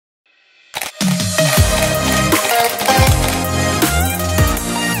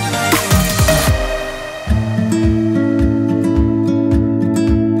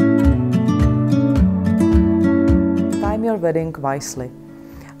wedding wisely.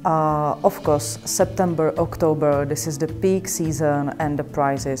 Of course, September, October, this is the peak season and the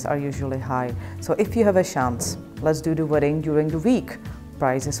prices are usually high. So if you have a chance, let's do the wedding during the week.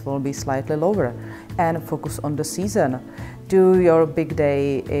 Prices will be slightly lower, and focus on the season. Do your big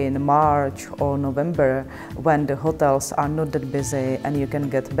day in March or November when the hotels are not that busy and you can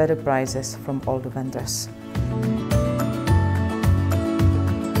get better prices from all the vendors.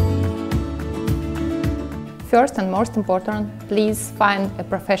 First and most important, please find a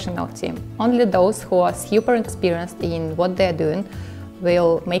professional team. Only those who are super experienced in what they are doing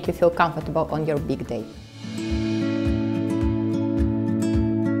will make you feel comfortable on your big day.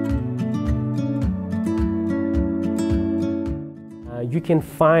 You can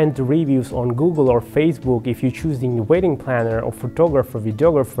find the reviews on Google or Facebook if you're choosing a wedding planner or photographer,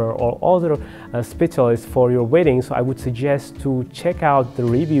 videographer or other specialists for your wedding. So I would suggest to check out the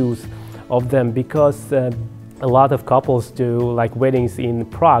reviews of them, because a lot of couples do like weddings in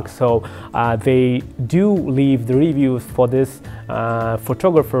Prague, so they do leave the reviews for this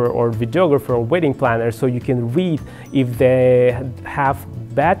photographer or videographer or wedding planner, so you can read if they have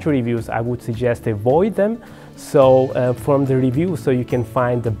bad reviews. I would suggest avoid them. So from the reviews, so you can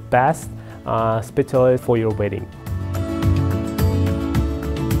find the best specialist for your wedding.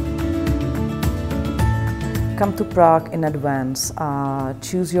 Come to Prague in advance,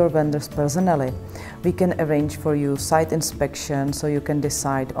 choose your vendors personally. We can arrange for you site inspection so you can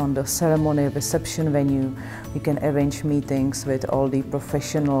decide on the ceremony reception venue. We can arrange meetings with all the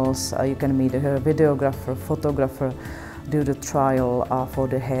professionals. You can meet a videographer, photographer, do the trial for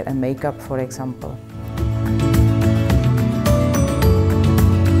the hair and makeup, for example.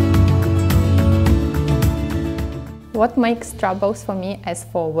 What makes troubles for me as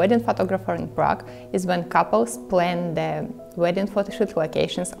for wedding photographer in Prague is when couples plan the wedding photoshoot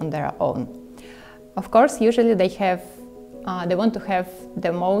locations on their own. Of course, usually they want to have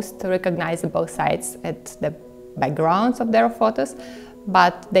the most recognizable sites at the backgrounds of their photos,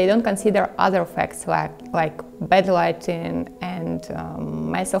 but they don't consider other facts like bad lighting and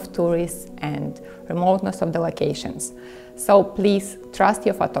mass of tourists and remoteness of the locations. So please trust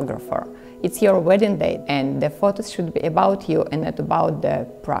your photographer. It's your wedding day and the photos should be about you and not about the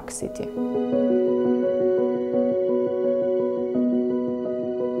Prague city.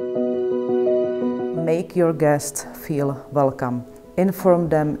 Make your guests feel welcome. Inform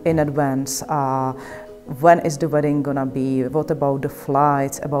them in advance. When is the wedding gonna be? What about the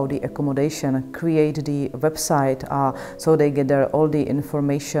flights, about the accommodation? Create the website so they get there all the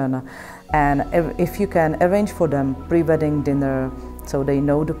information. And if you can arrange for them pre-wedding dinner, so they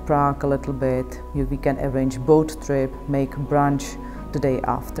know the Prague a little bit, we can arrange boat trip, make brunch the day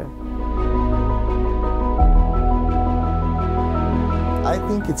after. I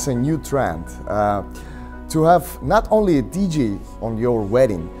think it's a new trend to have not only a DJ on your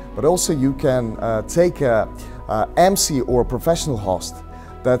wedding, but also you can take a MC or a professional host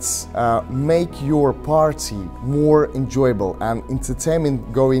that's make your party more enjoyable and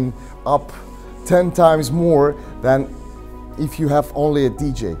entertainment going up 10 times more than if you have only a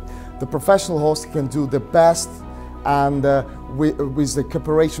DJ. The professional host can do the best, and with the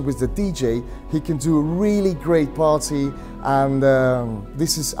cooperation with the DJ, he can do a really great party. And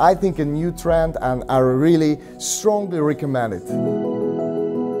this is, I think, a new trend, and I really strongly recommend it.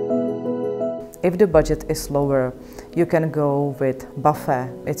 If the budget is lower, you can go with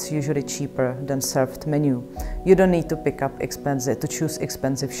buffet. It's usually cheaper than served menu. You don't need to choose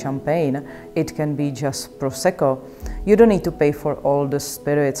expensive champagne. It can be just Prosecco. You don't need to pay for all the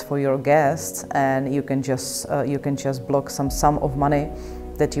spirits for your guests, and you can just block some sum of money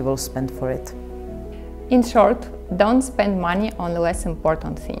that you will spend for it. In short, don't spend money on less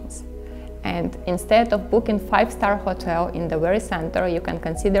important things. And instead of booking a 5-star hotel in the very center, you can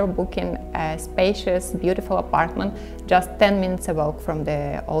consider booking a spacious, beautiful apartment just 10 minutes walk from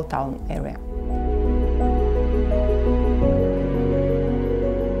the Old Town area.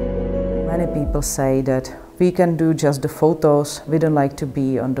 Many people say that we can do just the photos, we don't like to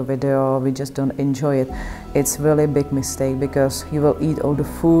be on the video, we just don't enjoy it. It's really a big mistake, because you will eat all the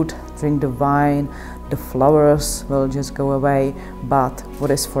food, drink the wine, the flowers will just go away, but what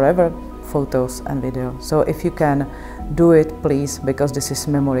is forever? Photos and video. So if you can, do it please, because this is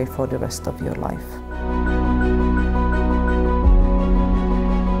memory for the rest of your life.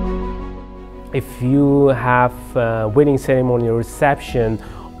 If you have a wedding ceremony or reception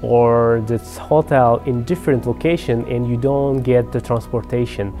or this hotel in different location and you don't get the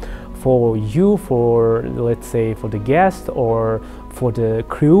transportation for you, for let's say for the guest or for the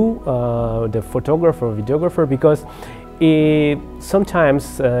crew, the photographer or videographer, because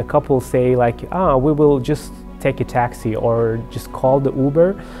sometimes couples say like, we will just take a taxi or just call the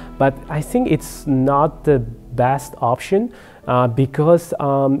Uber, but I think it's not the best option because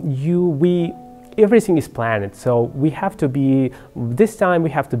everything is planned. So we have to be, this time we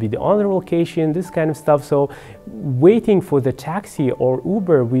have to be the on the location, this kind of stuff. So waiting for the taxi or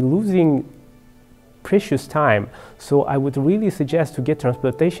Uber, we're losing precious time. So I would really suggest to get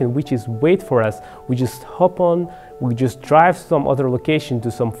transportation which is wait for us. We just hop on, we just drive to some other location, do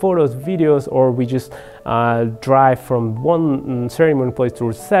some photos, videos, or we just drive from one ceremony place to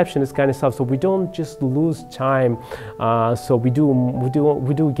reception, this kind of stuff. So we don't just lose time. So we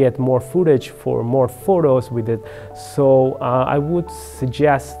do get more footage for more photos with it. So I would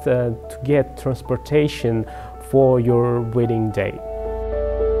suggest to get transportation for your wedding day.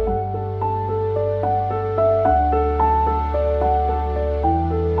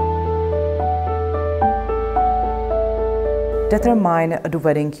 Determine the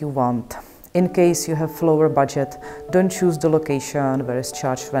wedding you want. In case you have lower budget, don't choose the location where is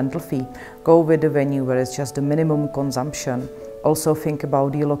charged rental fee. Go with the venue where is just the minimum consumption. Also think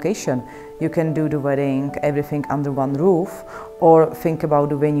about the location. You can do the wedding, everything under one roof, or think about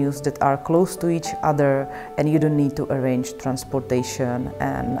the venues that are close to each other and you don't need to arrange transportation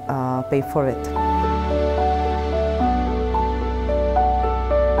and pay for it.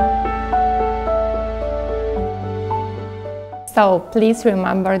 So please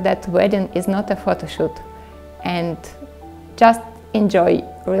remember that wedding is not a photo shoot, and just enjoy,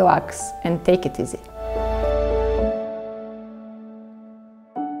 relax and take it easy.